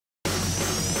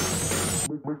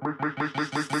Make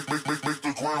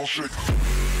the ground shake.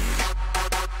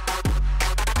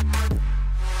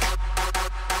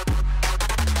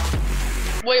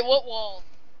 Wait, what wall?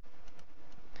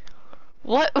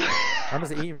 What? I'm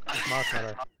just eating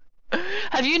marshmallow.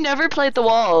 Have you never played the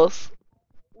walls?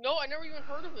 No, I never even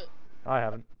heard of it. I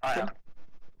haven't.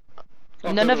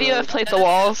 None of you have played the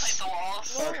walls?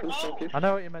 No. I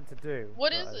know what you're meant to do.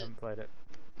 What but is I it? haven't played it.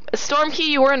 Stormkey,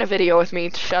 you were in a video with me.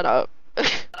 Shut up.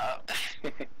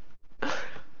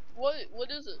 What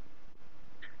is it?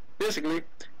 Basically,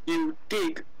 you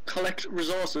dig, collect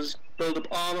resources, build up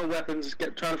armor, weapons,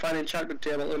 trying to find an enchantment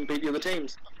table, and beat the other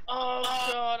teams. Oh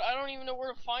god, I don't even know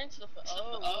where to find stuff.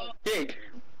 Oh. Dig.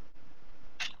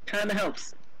 Kinda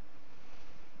helps.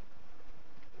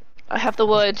 I have the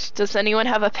wood. Does anyone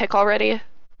have a pick already?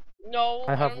 No,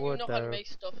 I have don't wood, even know how to though. make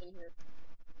stuff in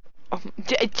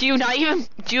here. Do you not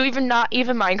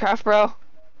even Minecraft, bro?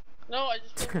 No, I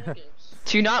just play video games.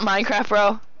 Do you not Minecraft,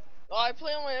 bro? Oh, I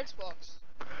play on my Xbox.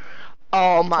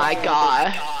 Oh my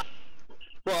god.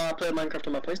 Well, I play Minecraft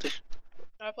on my PlayStation.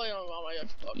 I play on my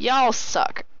Xbox. Y'all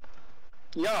suck.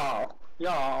 Y'all.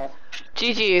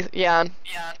 GG, Jan.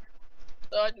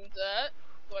 So I do that.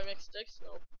 Do I make sticks? No.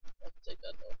 I have to take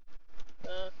that though.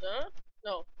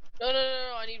 No. No,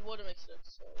 I need wood to make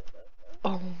sticks. So,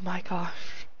 Oh my gosh.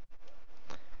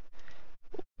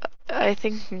 I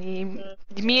think me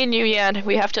and you, Jan,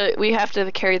 we have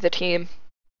to carry the team.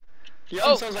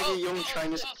 Jan sounds like a young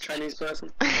Chinese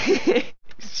person.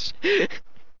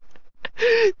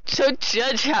 Don't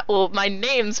judge my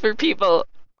names for people.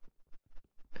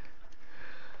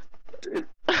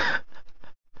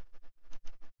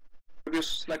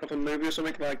 Just like of a movie or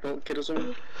something, like the kid or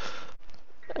something.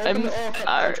 I'm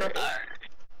sorry.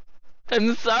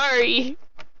 I'm sorry.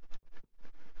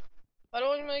 how do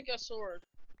I make a sword?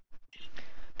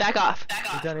 Back off.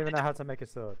 You don't even know how to make a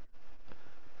sword.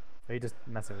 Or you just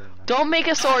messing with it now? Don't make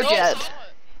a sword yet.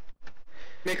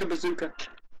 Make a bazooka.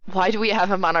 Why do we have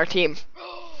him on our team?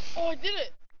 Oh, I did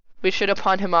it! We should have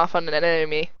pawned him off on an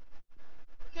enemy.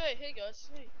 Okay, hey guys,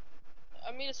 hey.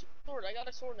 I made a sword. I got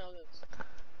a sword now, guys.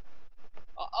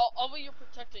 I'll be your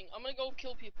protecting. I'm gonna go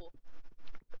kill people.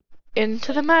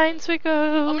 Into the mines we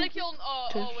go. I'm gonna kill.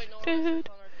 Oh wait, no. It's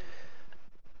on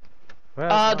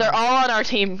our team. They're all on our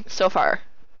team so far.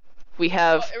 We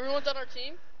have Everyone's on our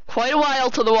team. quite a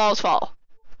while till the walls fall.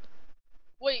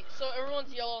 Wait, so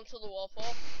everyone's yellow until the wall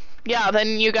falls? Yeah,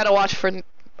 then you gotta watch for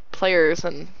players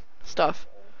and stuff.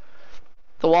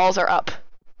 The walls are up.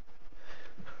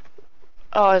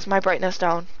 Oh, is my brightness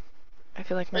down? I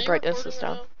feel like my brightness is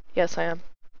down. Yes, I am.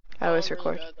 I always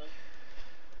record. Really bad,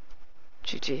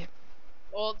 GG.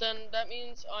 well, then that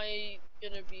means I'm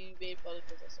gonna be made fun of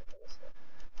because I suck at this stuff.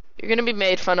 You're gonna be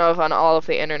made fun of on all of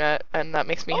the internet, and that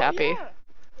makes me happy.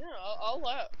 Yeah, I'll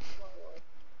laugh.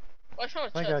 I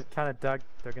found a I think chest. I kind of dug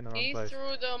in the wrong Eat place.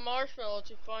 through the marshmallow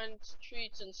to find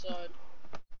treats inside.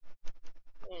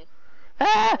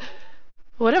 Ah!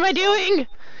 What am I doing?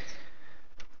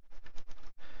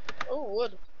 Oh,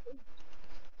 wood.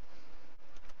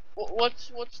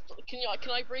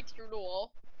 Can I break through the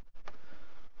wall?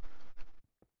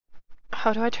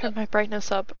 How do I turn my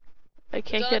brightness up? I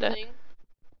can't get it. Thing?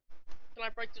 Can I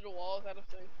break through the wall? Is that a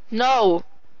thing? No!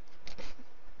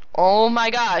 Oh my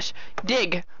gosh.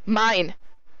 Dig. Mine.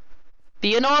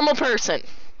 Be a normal person.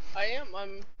 I am.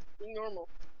 I'm being normal.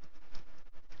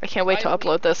 I can't wait to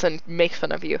upload this and make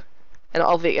fun of you. And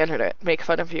all the internet make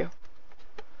fun of you.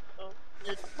 Oh,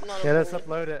 you're not Yeah, let's avoiding.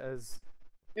 upload it as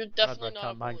You're definitely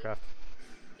not avoiding. Minecraft.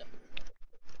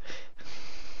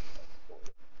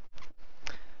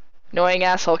 Annoying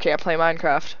asshole can't play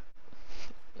Minecraft.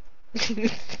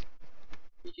 GG.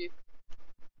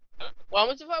 Well,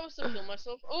 what if I was to kill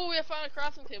myself? Oh, we have found a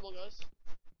crafting table, guys.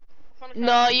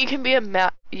 No, you can be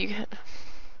a you can.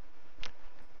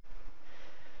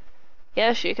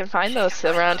 Yes, you can find those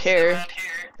around here.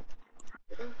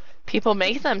 People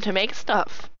make them to make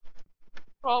stuff.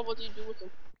 Oh, what do you do with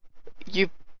them? You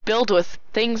build with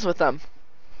things with them.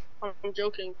 I'm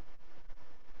joking.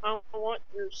 I don't want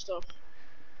your stuff.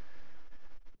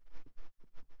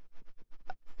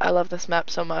 I love this map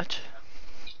so much.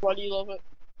 Why do you love it?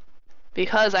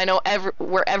 Because I know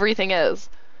where everything is.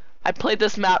 I played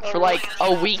this map for like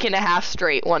a week and a half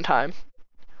straight one time.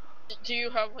 Do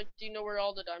you know where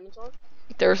all the diamonds are?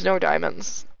 There's no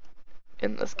diamonds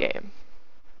in this game.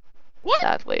 What?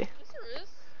 Sadly. Yes, there is.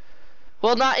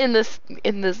 Well, not in this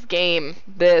game.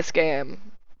 This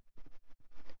game.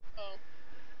 Oh.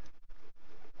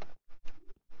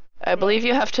 I believe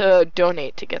you have to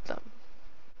donate to get them.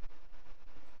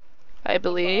 I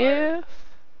believe.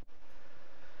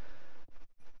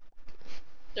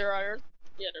 They're iron?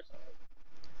 Yeah, there's iron.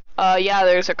 Yeah,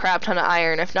 there's a crap ton of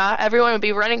iron. If not, everyone would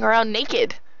be running around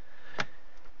naked.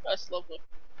 That's lovely.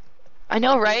 I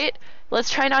know, right? Let's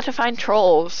try not to find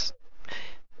trolls.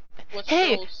 What's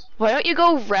Hey, trolls? why don't you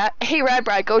go hey,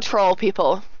 Radbrad, go troll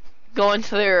people. Go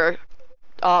into their,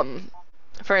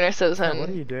 furnaces Yeah, what are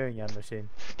and you doing, Yan Machine?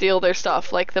 steal their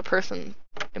stuff, like the person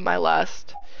in my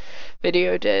last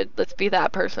video did. Let's be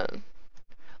that person.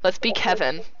 Let's be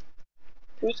Kevin.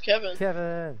 Who's Kevin?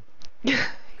 Kevin!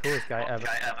 Coolest guy ever.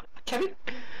 Kevin?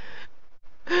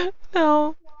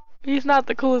 No, he's not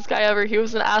the coolest guy ever. He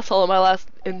was an asshole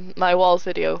in my walls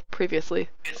video previously.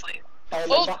 I Oh, remember.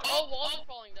 walls are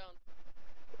falling down.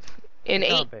 In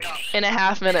Can't be.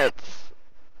 8.5 minutes.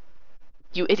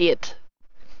 You idiot.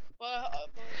 But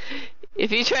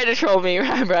If you try to troll me,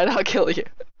 Brad, I'll kill you.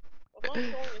 I'm not going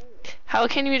anywhere. How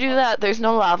can you do that? There's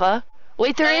no lava.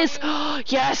 Wait, there is!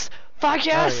 Yes! Fuck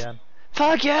yes! Oh, Yan.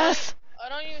 Fuck yes! I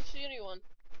don't even see anyone.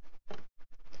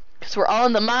 Because we're all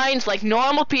in the mines like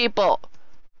normal people.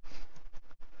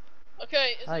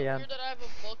 Okay, is Hi, it Yan. weird that I have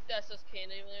a book that says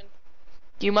Candyland?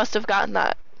 You must have gotten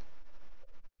that.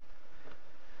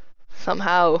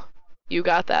 Somehow, you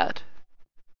got that.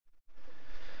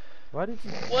 Why did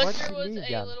you? Once What there did was you need,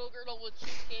 a Yan? little girl with 2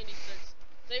 candy sticks.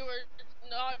 They were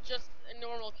not just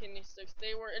normal candy sticks.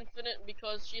 They were infinite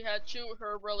because she had 2.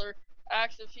 Her brother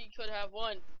asked if he could have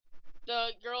 1. The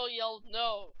girl yelled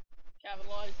no.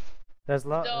 Capitalized. There's The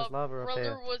lava up brother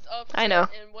here. was upset I know.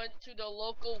 and went to the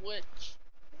local witch.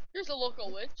 Here's a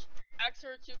local witch. Asked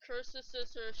her to curse the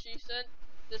sister. She sent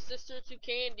the sister to If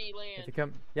you Candyland.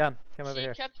 come, Yan, come over She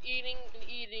here. kept eating and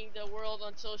eating the world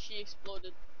until she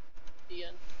exploded. The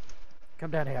end.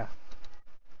 Come down here.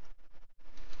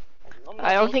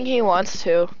 I don't think he wants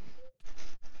to.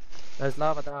 There's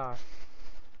lava there.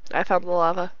 I found the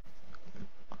lava.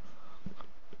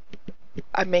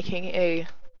 I'm making a,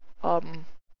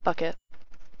 bucket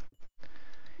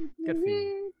Good for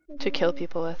you. to kill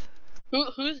people with.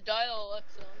 Who's dial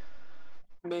Alexa?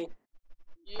 Me.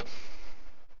 You?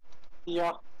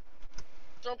 Yeah.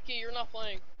 Trumpkey, you're not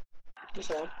playing. You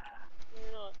say.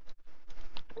 You're not.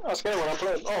 I was scared when I'm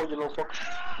playing. Oh, you little fuck.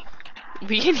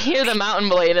 We can hear the mountain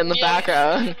blade in the Yeah,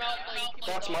 background. it's about, like,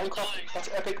 people That's dying. Minecraft. That's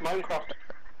epic Minecraft.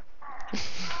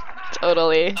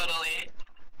 Totally.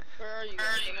 Where are you guys?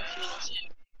 I don't see you.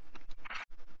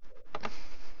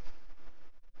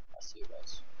 I see you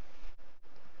guys.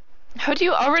 How do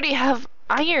you already have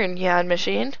iron, Yan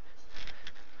Machine?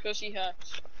 Because he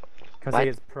hacks. Because What? he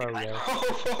is pro, yo.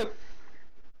 Oh,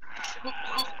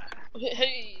 fuck.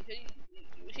 Hey.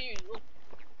 Look.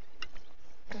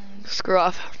 Screw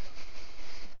off.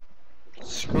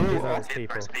 Screw These are off. his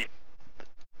people.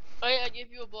 I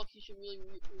gave you a book. You should really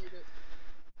read it.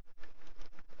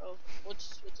 Oh,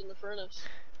 what's in the furnace?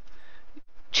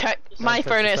 Check Just my Don't touch the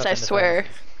furnace, stuff I in the swear.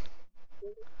 furnaces.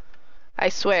 I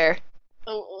swear.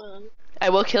 Oh, I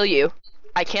will kill you.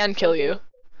 I can kill you.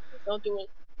 don't do it.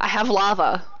 I have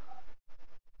lava.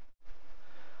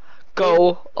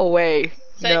 Go away.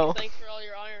 No. Thanks for all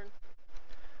your iron.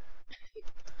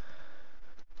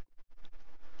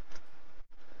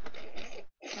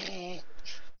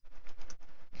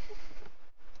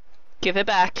 Give it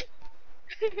back.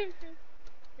 Here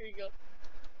you go.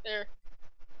 There.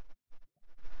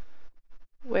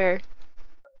 Where?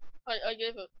 I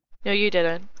gave it. No, you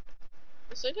didn't.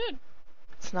 Yes, I did.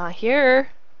 It's not here.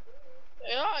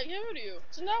 Yeah, I gave it to you.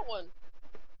 It's in that one.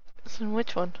 It's in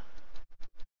which one?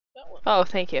 That one. Oh,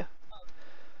 thank you.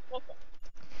 Welcome.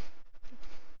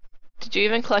 Did you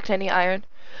even collect any iron?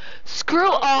 Screw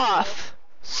off!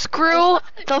 Screw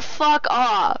the fuck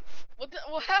off!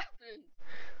 What happened?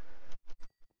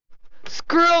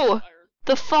 Screw Iron.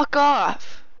 the fuck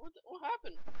off! What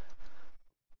happened?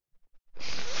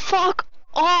 Fuck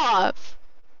off!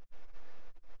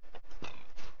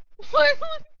 What?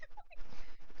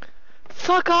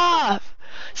 Fuck off!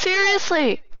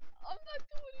 Seriously! I'm not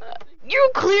doing anything. You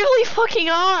clearly fucking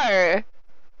are!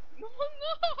 No, I'm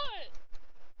not.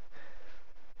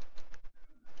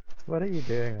 What are you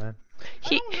doing, man?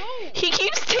 He don't know. he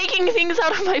keeps taking things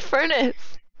out of my furnace.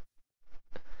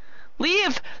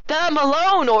 Leave them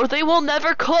alone or they will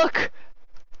never cook.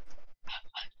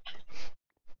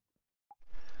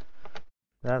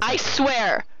 That's I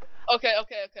swear. Okay.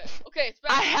 It's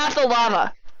back. I have the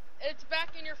lava. It's back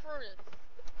in your furnace.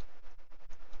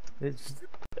 It's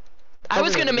I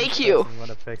was probably gonna the make rich you. person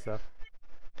wanna fix up.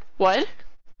 What?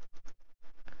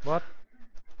 What?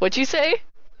 What'd you say?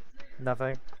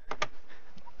 Nothing.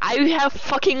 I have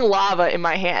fucking lava in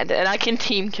my hand and I can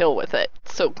team kill with it.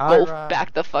 So I go run.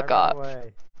 back the fuck I run off.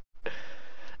 away.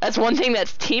 That's one thing that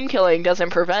team killing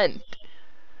doesn't prevent.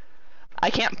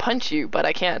 I can't punch you, but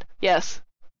I can. Yes.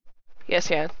 Yes,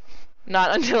 can.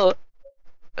 Not until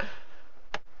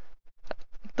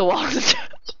the walls.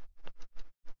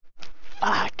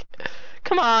 Fuck.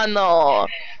 Come on, though.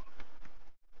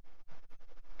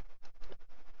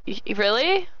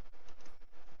 Really?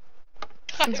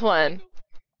 Since when?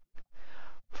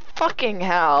 Fucking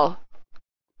hell.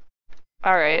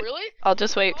 Alright. Oh, really? I'll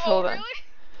just wait till Oh, then. really?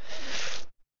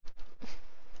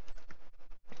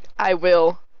 I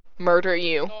will murder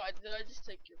you. Oh, did I just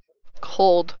take your phone?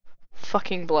 Cold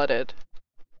fucking blooded.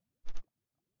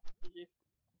 Did you?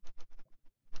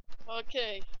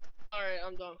 Okay. Alright,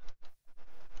 I'm done.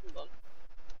 I'm done.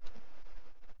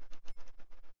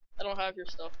 I don't have your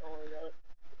stuff, don't worry about it.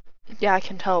 Yeah, I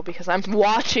can tell because I'm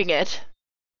watching it.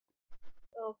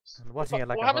 Oh. I'm watching it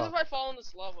like what a happens hawk. if I fall in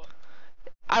this lava?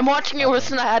 I'm watching it worse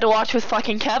than I had to watch with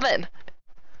fucking Kevin.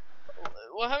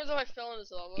 What happens if I fell in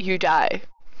this lava? You die.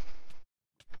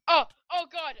 Oh! Oh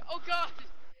god! Oh god!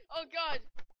 Oh god!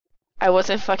 I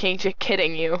wasn't fucking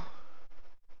kidding you.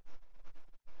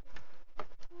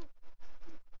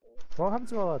 What happened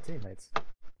to all our teammates?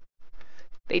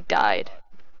 They died.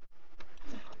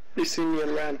 They seen me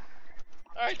and ran.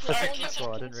 Alright, Alright, can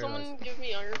so I didn't someone realize. give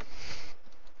me iron?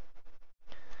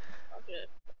 Okay.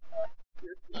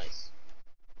 You're nice.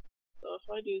 So if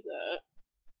I do that,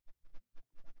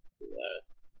 do that,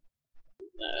 do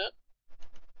that.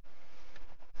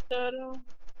 Ta-da.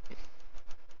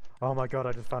 Oh my god,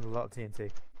 I just found a lot of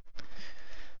TNT.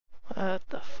 What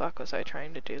the fuck was I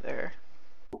trying to do there?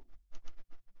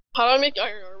 How do I make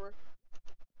iron armor?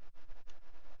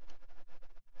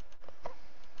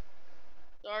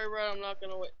 Sorry, Brad, I'm not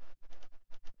gonna wait.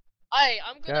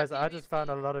 I'm good Guys, at I just found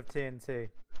a PvP. lot of TNT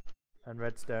and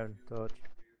redstone torch.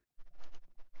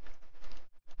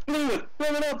 Move it!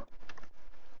 Move it up!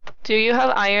 Do you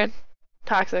have iron?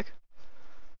 Toxic.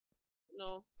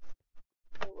 No.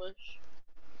 I wish.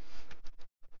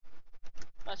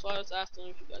 That's why I was asking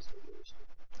if you guys could do this.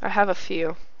 I have a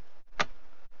few.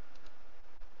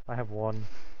 I have one.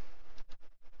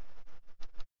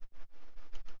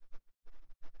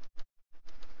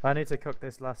 I need to cook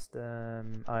this last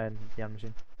iron yarn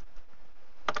machine.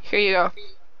 Here you go.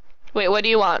 Wait, what do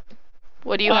you want?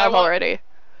 What do you I have want- already?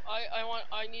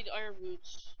 I need iron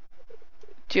boots.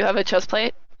 Do you have a chest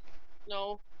plate?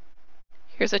 No.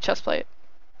 Here's a chest plate.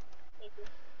 Thank you.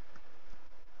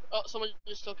 Oh, someone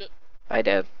just took it. I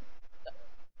did.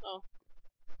 Oh.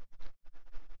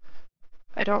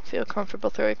 I don't feel comfortable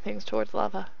throwing things towards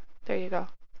lava. There you go.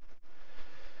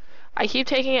 I keep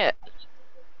taking it.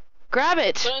 Grab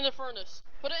it! Put it in the furnace.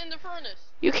 Put it in the furnace.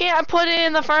 You can't put it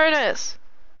in the furnace!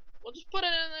 Well, just put it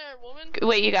in there, woman.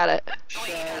 Wait, you got it.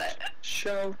 Shout,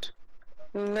 shout,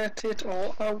 let it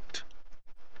all out.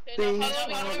 Okay, now These how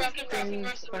do I are make the a crafting things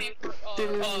recipe I for, could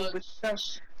do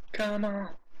without. Come on.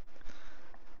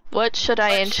 What should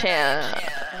I enchant?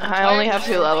 I only have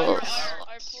 2 levels.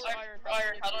 I have 4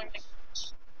 iron. How do I make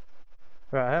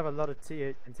Right, I have a lot of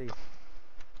TNT,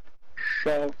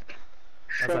 Shout,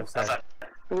 as I've shout, said.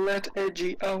 let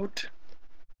edgy out.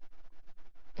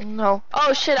 No.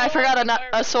 Oh shit, I forgot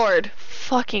a sword.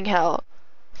 Fucking hell.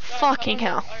 Guys, Fucking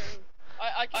how do I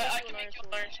hell. make iron? I can make you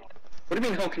an iron sword. What do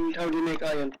you mean, how do you make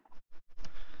iron?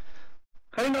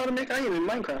 How do you know how to make iron in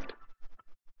Minecraft?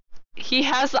 He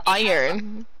has the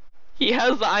iron. He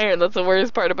has the iron, that's the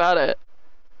worst part about it.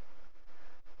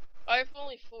 I have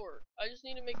only 4. I just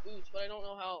need to make boots, but I don't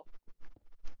know how.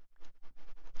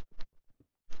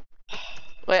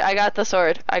 Wait, I got the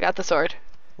sword. I got the sword.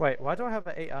 Wait, why do I have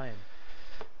 8 iron?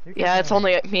 Who Yeah, gave it's me iron?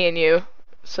 only me and you.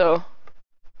 So,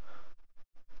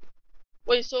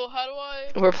 Wait, so how do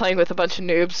I? we're playing with a bunch of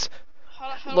noobs.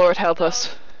 How Lord do I help put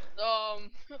us.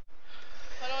 down,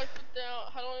 how do I put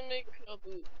down? How do I make a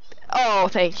boot? Oh,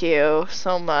 thank you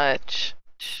so much.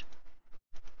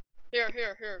 Here.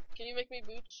 Can you make me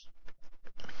boots?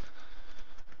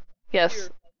 Yes.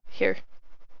 Here.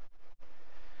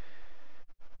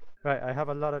 Right, I have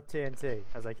a lot of TNT,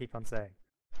 as I keep on saying.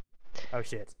 Oh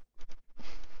shit.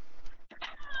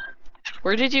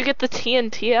 Where did you get the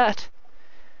TNT at?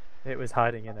 It was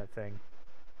hiding in a thing.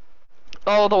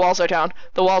 Oh, the walls are down.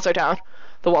 The walls are down.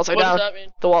 The walls are What down. does that mean?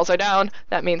 The walls are down.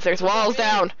 That means there's What does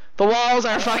that walls mean? down. The walls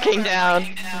are fucking down.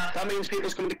 That means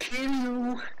people's going to kill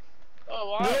you.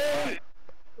 Oh wow. No!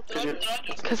 What did I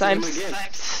do? Because I'm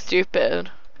stupid.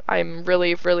 I'm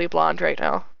really, really blonde right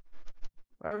now.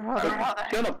 I'd rather-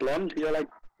 You're not blonde. You're like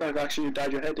actually you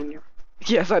dyed your head, didn't you?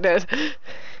 Yes, I did.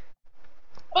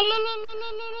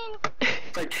 Oh, la.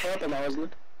 It's like purple now, isn't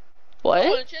it? Oh, What?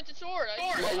 an enchanted sword.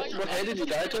 What head did you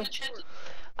dye to?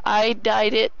 I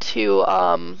dyed it to,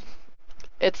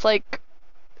 it's like,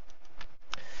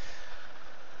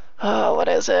 oh, what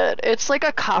is it? It's like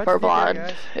a copper you get, blonde.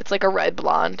 guys? It's like a red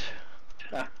blonde.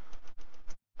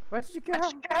 Where did you go?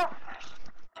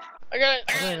 I got it.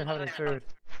 I don't even have any food.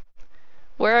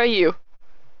 Where are you?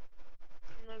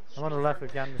 I'm on the left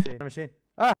with Jan machine. Machine.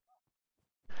 Ah!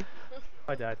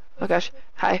 I died. Oh gosh.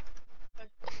 Hi.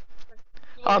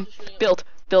 You are just shooting at me. Build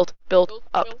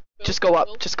up. Build, Just go up.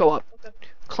 build. Just go up. Okay.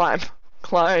 Climb.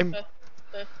 Climb.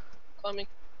 Okay. Climbing.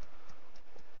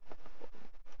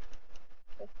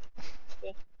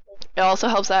 It also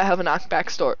helps that I have a knockback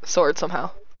sword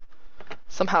somehow.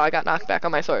 Somehow I got knocked back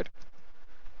on my sword.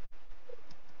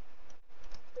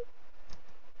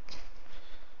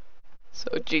 So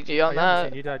GG on Oh, Jan that.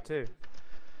 machine, you died too.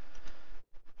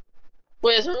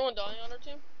 Wait, is everyone dying on our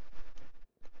team?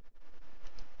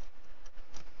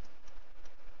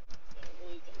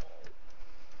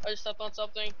 I just stepped on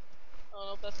something. I don't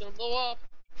know if that's gonna blow up.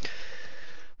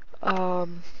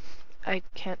 I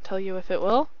can't tell you if it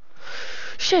will.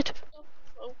 Shit!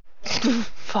 Oh.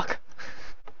 Fuck.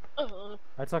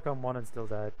 I took on one and still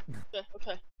died. Okay,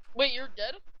 okay. Wait, you're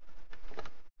dead?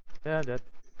 Yeah, I'm dead.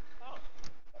 How?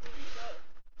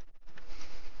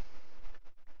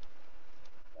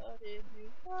 How did you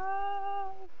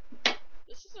die?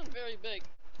 This isn't very big.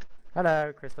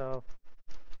 Hello, Crystal.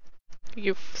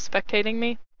 You spectating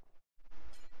me?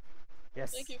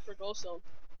 Yes. Thank you for ghost zone.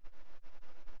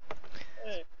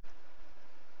 Hey.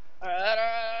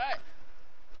 Alright.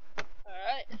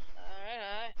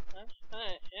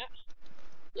 Yeah.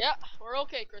 Yeah, we're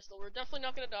okay, Crystal. We're definitely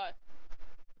not gonna die.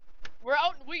 We're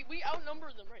out. We outnumber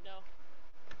them right now.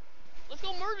 Let's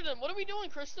go murder them. What are we doing,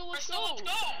 Crystal? Let's go.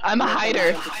 I'm a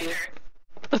hider.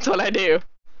 That's what I do.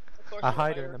 Of course A you're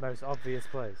hider in the most obvious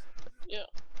place. Yeah.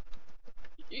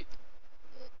 Hey.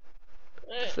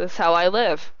 This is how I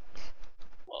live.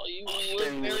 Well, you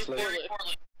live very poorly.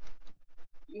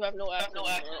 You have no acting.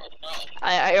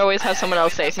 I always have someone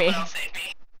else save me.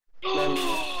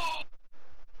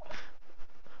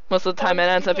 Most of the time it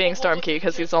ends up being Stormkey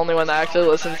because he's the only one that actually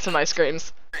listens to my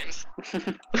screams.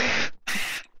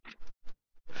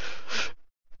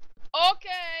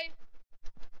 Okay.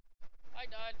 I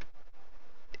died.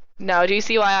 Now do you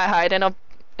see why I hide in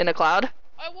a cloud?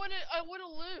 I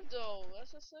would've lived though.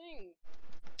 That's the thing.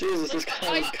 Jesus, this guy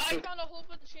I is found a whole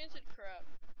bunch of enchanted crap.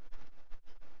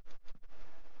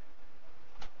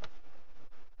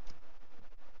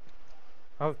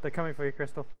 Oh, they're coming for you,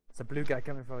 Crystal. It's a blue guy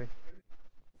coming for you.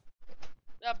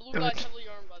 That blue guy's heavily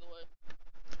armed, by the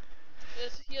way.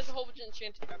 He has a whole bunch of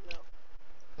enchanted crap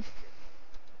now.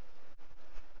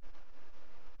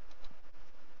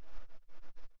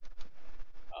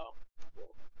 Oh.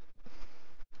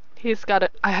 He's got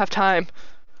it. I have time.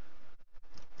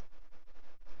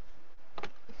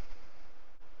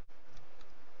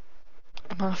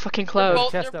 I'm on a fucking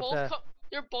cloud. Chest up there.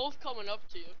 They're both coming up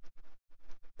to you.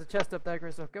 There's a chest up there,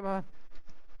 Crystal. Come on.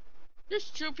 There's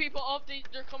two people up.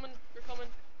 They're coming. They're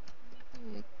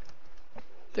coming.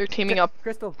 They're teaming up.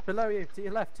 Crystal, below you. To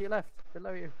your left. To your left.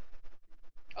 Below you.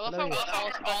 I love Below you. how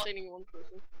we're all spectating one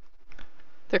person.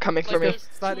 They're coming for me. there's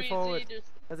Slightly too forward. easy,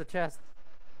 There's a chest.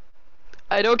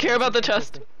 I don't care about the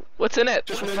chest. What's in it?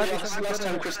 Just remember last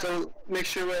time, Crystal, make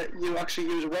sure you actually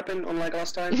use a weapon, unlike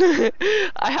last time.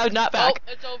 I have not Oh, back.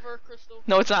 it's over, Crystal.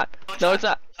 No, it's not. No, it's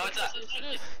not. Yes,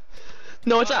 it is.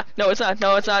 No, it's not. No, it's not.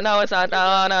 No, it's not. No, it's not.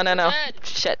 No, no, no, no. Dead.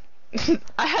 Shit.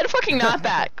 I had fucking not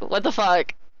back. What the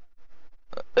fuck?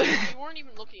 You weren't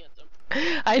even looking at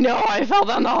them. I know. I fell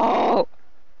down the hole.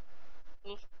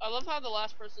 I love how the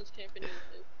last person's camping.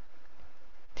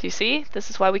 Do you see? This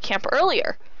is why we camp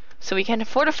earlier, so we can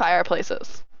fortify our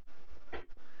places.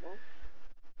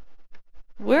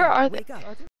 Where are they? Wake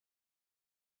up.